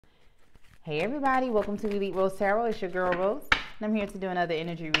Hey everybody, welcome to Elite Rose Tarot. It's your girl Rose, and I'm here to do another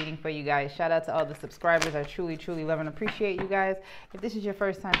energy reading for you guys. Shout out to all the subscribers. I truly love and appreciate you guys. If this is your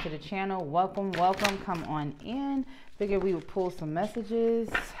first time to the channel, welcome. Come on in. Figured we would pull some messages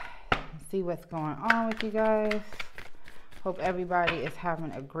and see what's going on with you guys. Hope everybody is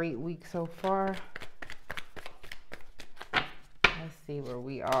having a great week so far. Let's see where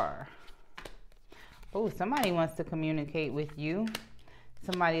we are. Oh, somebody wants to communicate with you.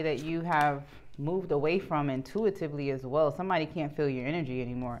 Somebody that you have moved away from intuitively as well. Somebody can't feel your energy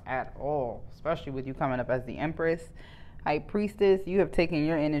anymore at all, especially with you coming up as the Empress, High Priestess. You have taken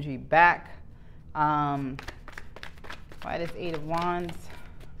your energy back. Why this Eight of Wands?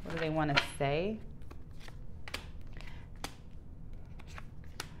 What do they want to say?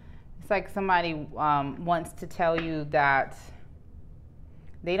 It's like somebody wants to tell you that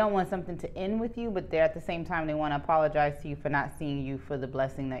they don't want something to end with you, but they're at the same time, they want to apologize to you for not seeing you for the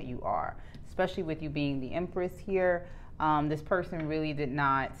blessing that you are. Especially with you being the Empress here. This person really did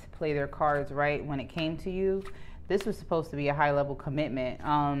not play their cards right when it came to you. This was supposed to be a high-level commitment.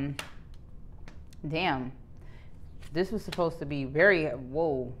 Damn. This was supposed to be very,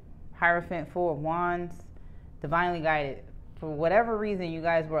 whoa. Hierophant, Four of Wands, divinely guided. For whatever reason, you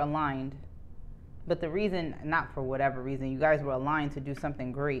guys were aligned. But the reason, not for whatever reason, you guys were aligned to do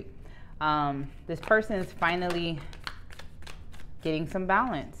something great. This person is finally getting some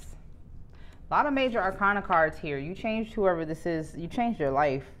balance. A lot of major arcana cards here. You changed whoever this is. You changed your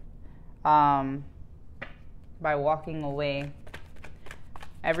life by walking away.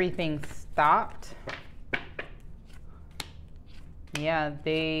 Everything stopped. Yeah,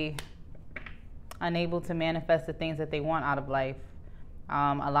 they unable to manifest the things that they want out of life.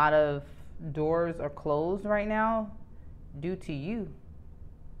 A lot of doors are closed right now due to you.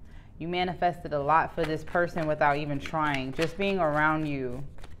 You manifested a lot for this person without even trying. Just being around you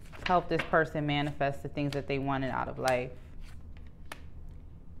helped this person manifest the things that they wanted out of life.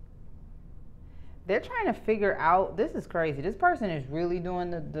 They're trying to figure out, this is crazy. This person is really doing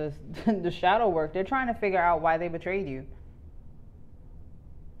the shadow work. They're trying to figure out why they betrayed you.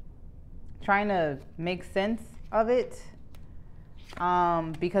 Trying to make sense of it.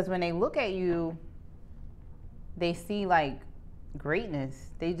 Because when they look at you, they see like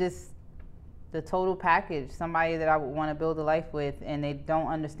greatness. They just, the total package, somebody that I would want to build a life with, and they don't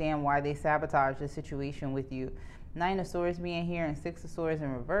understand why they sabotage the situation with you. Nine of Swords being here and Six of Swords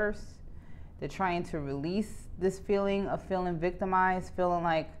in reverse. They're trying to release this feeling of feeling victimized, feeling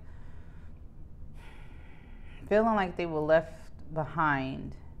like they were left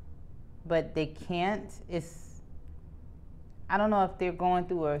behind, but they can't. I don't know if they're going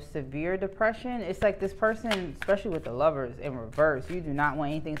through a severe depression. It's like this person, especially with the Lovers in reverse, you do not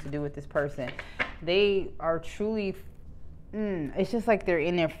want anything to do with this person. They are truly, it's just like they're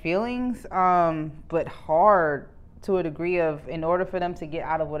in their feelings, but hard to a degree of, in order for them to get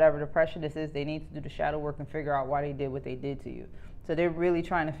out of whatever depression this is, they need to do the shadow work and figure out why they did what they did to you. So they're really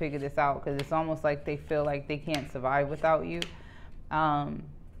trying to figure this out because it's almost like they feel like they can't survive without you.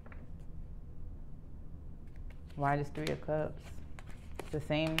 Why does Three of Cups? It's the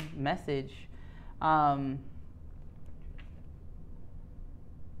same message.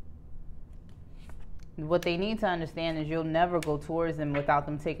 What they need to understand is you'll never go towards them without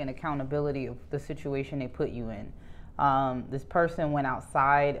them taking accountability of the situation they put you in. This person went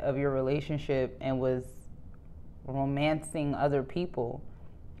outside of your relationship and was romancing other people.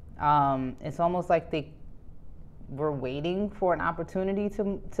 It's almost like they were waiting for an opportunity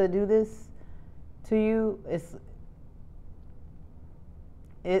to do this to you.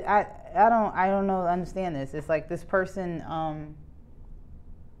 I don't know, understand this. It's like this person,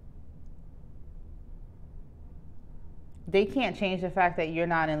 they can't change the fact that you're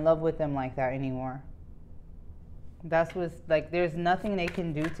not in love with them like that anymore. That's what's like, there's nothing they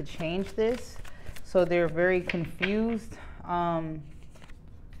can do to change this. So they're very confused.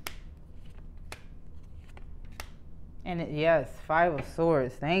 Yes, Five of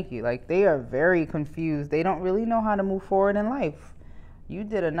Swords, thank you. Like, they are very confused. They don't really know how to move forward in life. You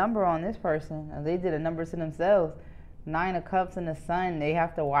did a number on this person, and they did a number to themselves. Nine of Cups in the Sun, they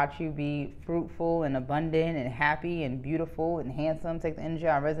have to watch you be fruitful and abundant and happy and beautiful and handsome. Take the energy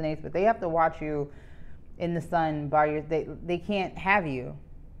on resonates, but they have to watch you in the sun by your, they can't have you.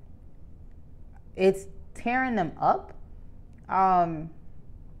 It's tearing them up. I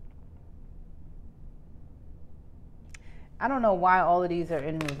don't know why all of these are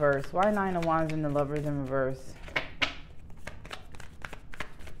in reverse. Why Nine of Wands and the Lovers in reverse?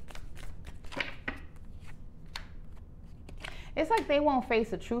 It's like they won't face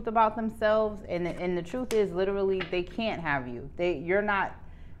the truth about themselves, and the truth is literally they can't have you. You're not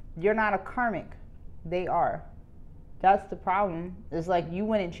You're not a karmic. They are. That's the problem. It's like you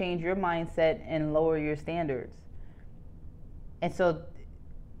wouldn't change your mindset and lower your standards. And so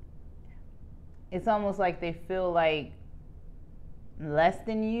it's almost like they feel like less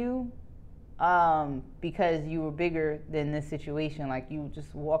than you because you were bigger than this situation. Like you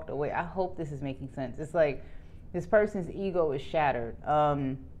just walked away. I hope this is making sense. It's like this person's ego is shattered.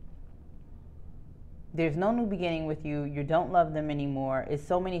 There's no new beginning with you. You don't love them anymore. It's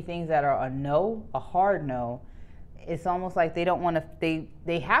so many things that are a no, a hard no. It's almost like they don't want to,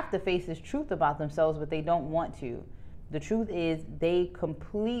 they have to face this truth about themselves, but they don't want to. The truth is they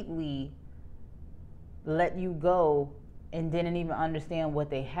completely let you go and didn't even understand what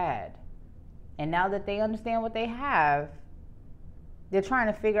they had. And now that they understand what they have, they're trying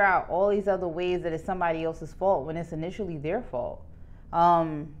to figure out all these other ways that it's somebody else's fault when it's initially their fault.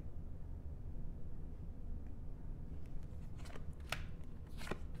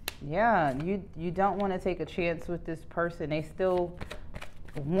 Yeah, you don't want to take a chance with this person. They still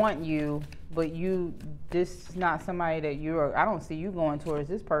want you, but this is not somebody that I don't see you going towards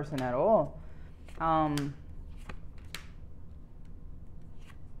this person at all.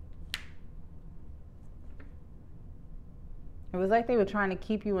 It was like they were trying to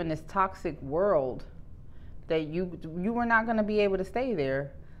keep you in this toxic world that you were not going to be able to stay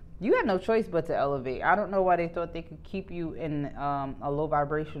there. You had no choice but to elevate. I don't know why they thought they could keep you in a low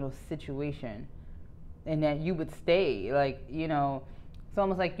vibrational situation and that you would stay. Like, it's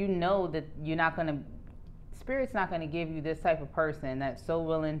almost like that you're not going to, Spirit's not going to give you this type of person that's so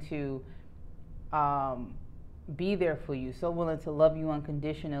willing to be there for you, so willing to love you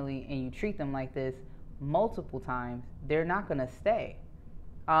unconditionally, and you treat them like this multiple times. They're not going to stay.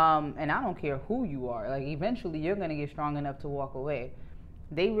 And I don't care who you are. Like, eventually you're going to get strong enough to walk away.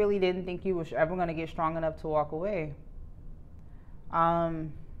 They really didn't think you were ever going to get strong enough to walk away.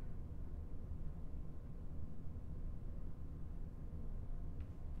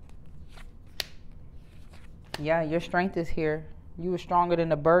 Yeah, your strength is here. You were stronger than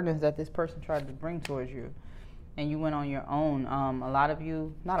the burdens that this person tried to bring towards you. And you went on your own. A lot of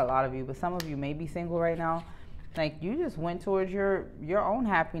you, not a lot of you, but some of you may be single right now. Like, you just went towards your own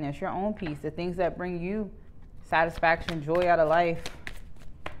happiness, your own peace, the things that bring you satisfaction, joy out of life.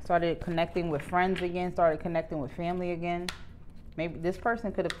 Started connecting with friends again, started connecting with family again. Maybe this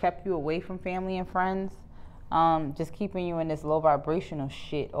person could have kept you away from family and friends, just keeping you in this low vibrational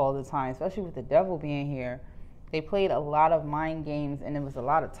shit all the time, especially with the devil being here. They played a lot of mind games, and there was a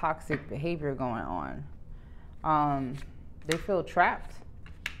lot of toxic behavior going on. They feel trapped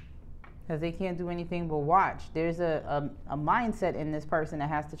because they can't do anything but watch. There's a mindset in this person that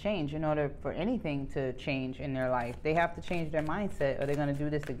has to change in order for anything to change in their life. They have to change their mindset or they're going to do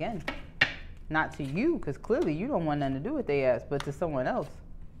this again. Not to you, because clearly you don't want nothing to do with their ass, but to someone else.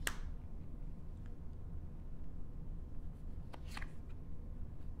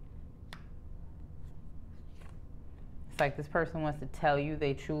 It's like this person wants to tell you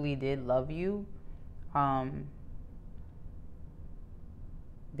they truly did love you.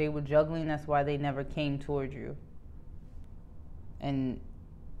 They were juggling, that's why they never came toward you. And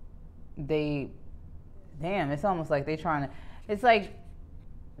it's almost like it's like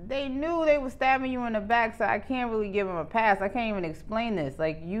they knew they were stabbing you in the back, so I can't really give them a pass. I can't even explain this.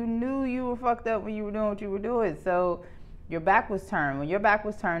 Like, you knew you were fucked up when you were doing what you were doing, so your back was turned. When your back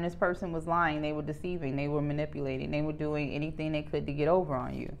was turned, this person was lying, they were deceiving, they were manipulating, they were doing anything they could to get over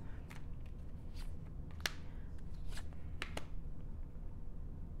on you.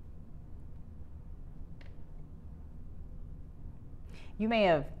 You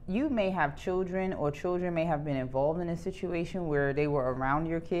may have children, or children may have been involved in a situation where they were around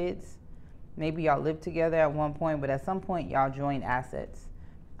your kids. Maybe y'all lived together at one point, but at some point y'all joined assets.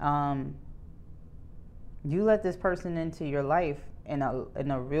 You let this person into your life in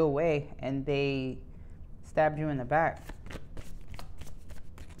a real way, and they stabbed you in the back.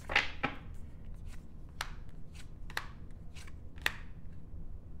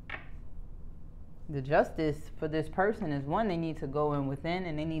 The justice for this person is, one, they need to go in within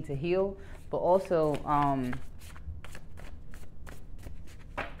and they need to heal, but also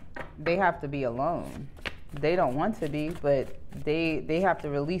they have to be alone. They don't want to be, but they have to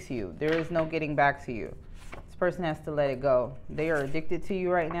release you. There is no getting back to you. This person has to let it go. They are addicted to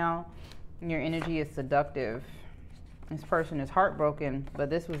you right now. Your energy is seductive. This person is heartbroken, but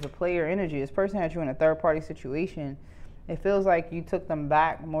this was a player energy. This person had you in a third-party situation. It feels like you took them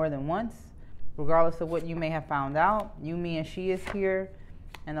back more than once. Regardless of what you may have found out, you, me, and she is here,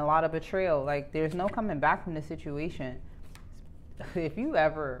 and a lot of betrayal. Like, there's no coming back from this situation. If you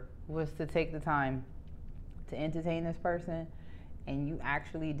ever was to take the time to entertain this person, and you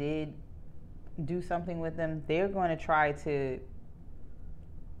actually did do something with them, they're going to try to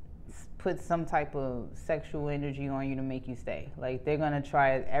put some type of sexual energy on you to make you stay. Like, they're going to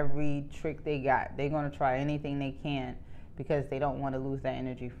try every trick they got. They're going to try anything they can because they don't want to lose that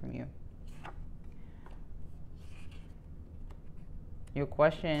energy from you. You're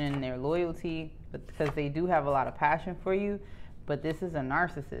questioning their loyalty, but because they do have a lot of passion for you, but this is a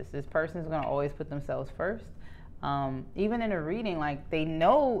narcissist. This person is going to always put themselves first. Even in a reading, like, they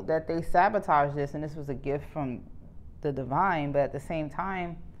know that they sabotaged this and this was a gift from the divine, but at the same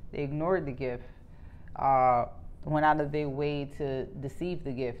time, they ignored the gift, went out of their way to deceive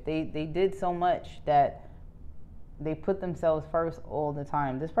the gift. They did so much that they put themselves first all the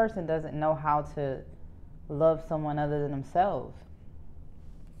time. This person doesn't know how to love someone other than themselves.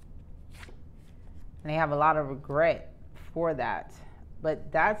 And they have a lot of regret for that.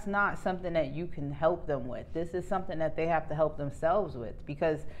 But that's not something that you can help them with. This is something that they have to help themselves with,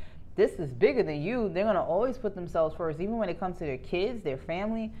 because this is bigger than you. They're going to always put themselves first. Even when it comes to their kids, their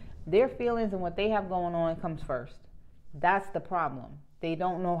family, their feelings and what they have going on comes first. That's the problem. They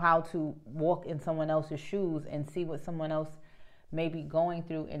don't know how to walk in someone else's shoes and see what someone else may be going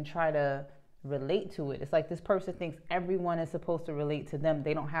through and try to relate to it. It's like this person thinks everyone is supposed to relate to them.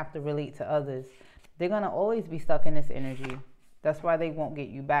 They don't have to relate to others. They're going to always be stuck in this energy. That's why they won't get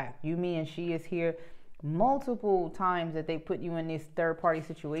you back. You, me, and she is here multiple times that they put you in this third-party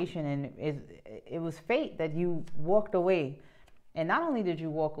situation, and it was fate that you walked away. And not only did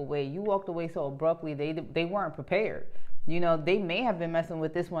you walk away, you walked away so abruptly, they weren't prepared. You know, they may have been messing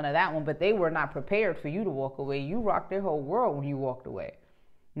with this one or that one, but they were not prepared for you to walk away. You rocked their whole world when you walked away.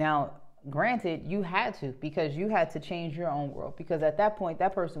 Now, granted, you had to, because you had to change your own world. Because at that point,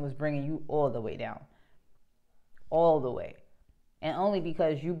 that person was bringing you all the way down. All the way. And only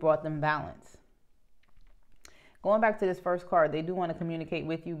because you brought them balance. Going back to this first card, they do want to communicate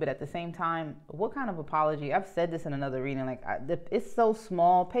with you, but at the same time, what kind of apology? I've said this in another reading, like, it's so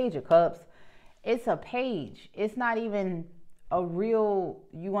small. Page of Cups, it's a page. It's not even a real,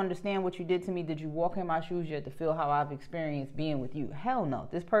 you understand what you did to me. Did you walk in my shoes yet to feel how I've experienced being with you? Hell no.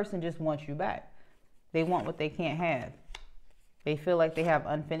 This person just wants you back. They want what they can't have. They feel like they have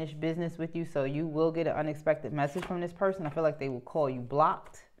unfinished business with you, so you will get an unexpected message from this person. I feel like they will call you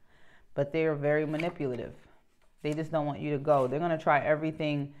blocked, but they are very manipulative. They just don't want you to go. They're going to try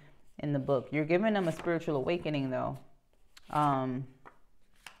everything in the book. You're giving them a spiritual awakening, though.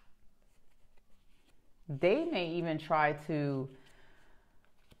 They may even try to...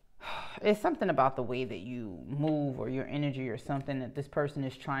 It's something about the way that you move or your energy or something that this person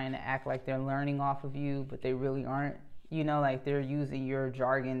is trying to act like they're learning off of you, but they really aren't. You know, like, they're using your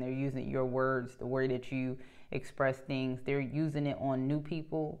jargon. They're using your words, the way that you express things. They're using it on new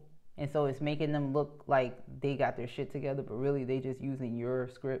people. And so it's making them look like they got their shit together, but really they just using your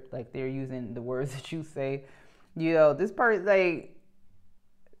script. Like, they're using the words that you say. You know, this part, like,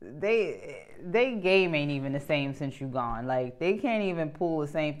 they game ain't even the same since you gone. Like, they can't even pull the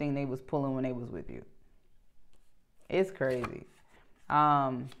same thing they was pulling when they was with you. It's crazy.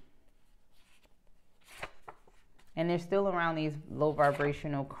 And they're still around these low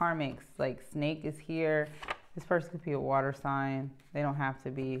vibrational karmics. Like, snake is here. This person could be a water sign. They don't have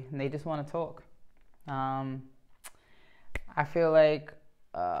to be. They just want to talk. I feel like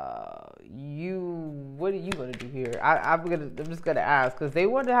what are you going to do here? I'm just going to ask, because they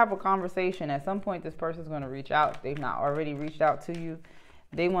want to have a conversation. At some point, this person's going to reach out. If they've not already reached out to you,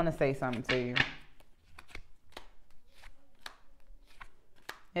 they want to say something to you.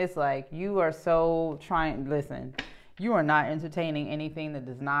 It's like you are so trying. Listen, you are not entertaining anything that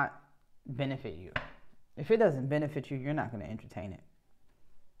does not benefit you. If it doesn't benefit you, you're not going to entertain it.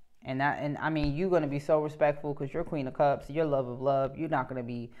 And I mean, you're going to be so respectful because you're Queen of Cups. You're love of love. You're not going to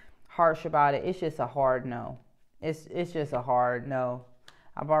be harsh about it. It's just a hard no. It's just a hard no.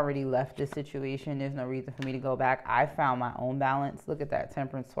 I've already left this situation. There's no reason for me to go back. I found my own balance. Look at that,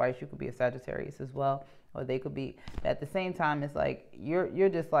 Temperance twice. You could be a Sagittarius as well. Or they could be. At the same time, it's like you're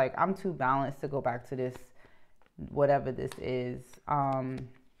just like, I'm too balanced to go back to this, whatever this is.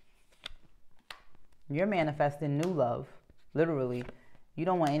 You're manifesting new love, literally. You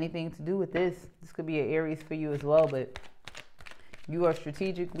don't want anything to do with this. This could be an Aries for you as well, but you are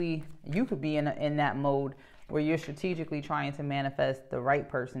strategically, you could be in that mode where you're strategically trying to manifest the right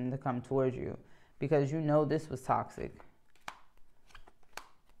person to come towards you, because you know this was toxic.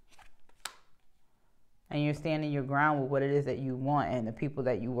 And you're standing your ground with what it is that you want and the people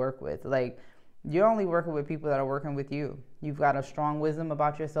that you work with. Like, you're only working with people that are working with you. You've got a strong wisdom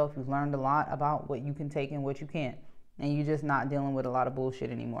about yourself. You've learned a lot about what you can take and what you can't. And you're just not dealing with a lot of bullshit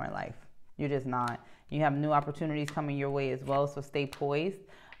anymore in life. You're just not. You have new opportunities coming your way as well, so stay poised.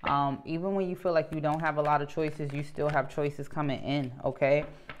 Even when you feel like you don't have a lot of choices, you still have choices coming in, okay?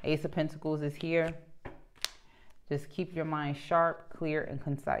 Ace of Pentacles is here. Just keep your mind sharp, clear, and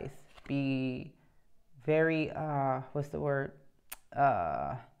concise. Be very, what's the word?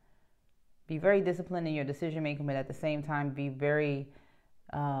 Be very disciplined in your decision making, but at the same time, be very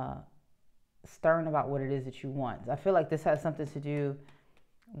stern about what it is that you want. I feel like this has something to do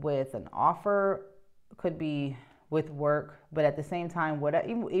with an offer, could be with work, but at the same time,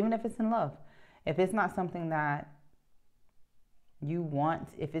 even if it's in love, if it's not something that you want,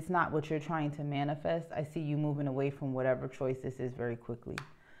 if it's not what you're trying to manifest, I see you moving away from whatever choice this is very quickly.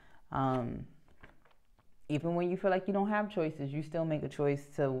 Even when you feel like you don't have choices, you still make a choice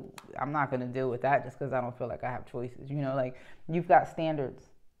to, I'm not going to deal with that just because I don't feel like I have choices. You know, like, you've got standards.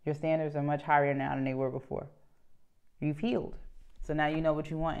 Your standards are much higher now than they were before. You've healed. So now you know what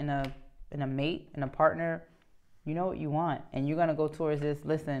you want in a mate, in a partner. You know what you want, and you're going to go towards this.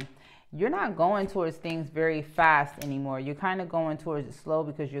 Listen, you're not going towards things very fast anymore. You're kind of going towards it slow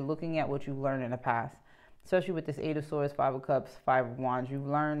because you're looking at what you've learned in the past. Especially with this 8 of Swords, 5 of Cups, 5 of Wands. You've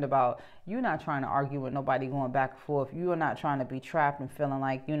learned about, you're not trying to argue with nobody, going back and forth. You are not trying to be trapped and feeling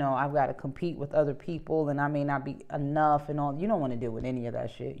like, you know, I've got to compete with other people and I may not be enough and all. You don't want to deal with any of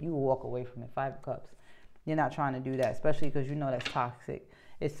that shit. You will walk away from it. 5 of Cups. You're not trying to do that, especially because you know that's toxic.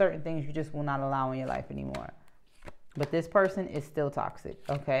 It's certain things you just will not allow in your life anymore. But this person is still toxic,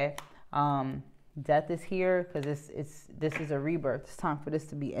 okay? Death is here because this is a rebirth. It's time for this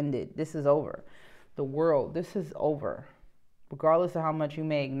to be ended. This is over. The world, this is over. Regardless of how much you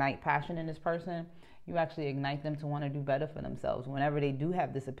may ignite passion in this person, you actually ignite them to want to do better for themselves. Whenever they do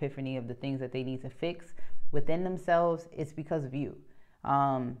have this epiphany of the things that they need to fix within themselves, it's because of you.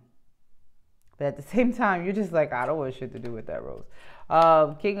 But at the same time, you're just like, I don't want shit to do with that, Rose.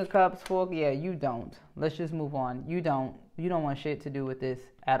 King of Cups, 4, yeah, you don't. Let's just move on. You don't want shit to do with this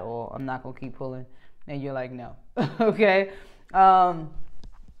at all. I'm not going to keep pulling. And you're like, no. Okay?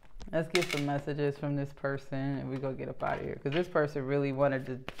 Let's get some messages from this person and we go get up out of here. Because this person really wanted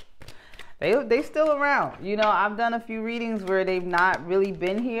to... They still around. You know, I've done a few readings where they've not really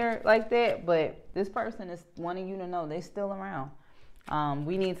been here like that. But this person is wanting you to know they're still around.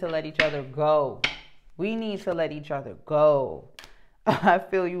 We need to let each other go. We need to let each other go. I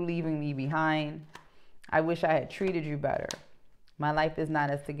feel you leaving me behind. I wish I had treated you better. My life is not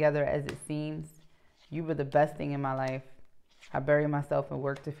as together as it seems. You were the best thing in my life. I bury myself in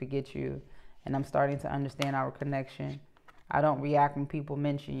work to forget you, and I'm starting to understand our connection. I don't react when people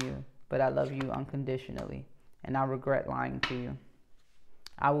mention you, but I love you unconditionally, and I regret lying to you.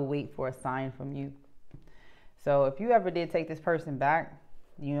 I will wait for a sign from you. So if you ever did take this person back,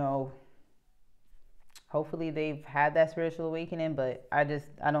 you know, hopefully they've had that spiritual awakening, but I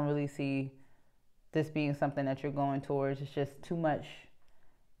don't really see this being something that you're going towards. It's just too much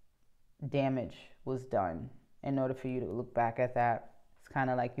damage was done in order for you to look back at that. It's kind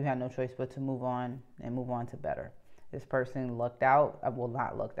of like you had no choice but to move on and move on to better. This person lucked out. Well,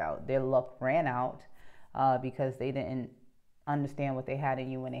 not lucked out. Their luck ran out because they didn't understand what they had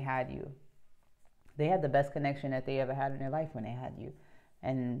in you when they had you. They had the best connection that they ever had in their life when they had you,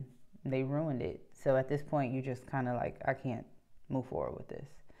 and they ruined it. So at this point, you just kind of like, I can't move forward with this.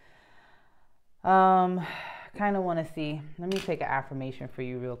 Kind of want to see, let me take an affirmation for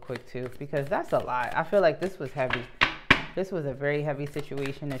you real quick too, because that's a lot. I feel like this was heavy. This was a very heavy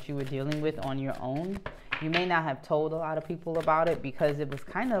situation that you were dealing with on your own. You may not have told a lot of people about it because it was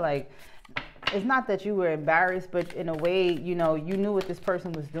kind of like, it's not that you were embarrassed, but in a way, you know, you knew what this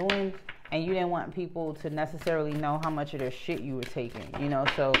person was doing and you didn't want people to necessarily know how much of their shit you were taking, you know.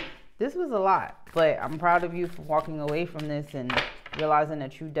 So this was a lot, but I'm proud of you for walking away from this and realizing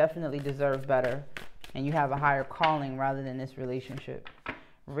that you definitely deserve better and you have a higher calling rather than this relationship.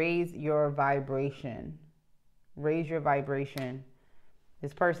 Raise your vibration. Raise your vibration.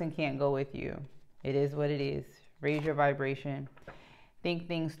 This person can't go with you. It is what it is. Raise your vibration. Think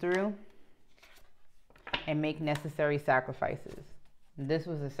things through and make necessary sacrifices. This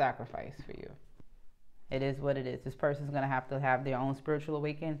was a sacrifice for you. It is what it is. This person's going to have their own spiritual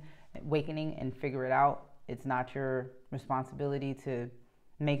awakening and figure it out. It's not your responsibility to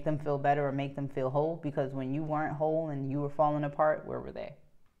make them feel better or make them feel whole, because when you weren't whole and you were falling apart, where were they?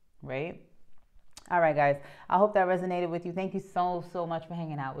 Right? All right, guys. I hope that resonated with you. Thank you so much for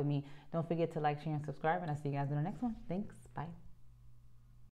hanging out with me. Don't forget to like, share, and subscribe, and I'll see you guys in the next one. Thanks. Bye.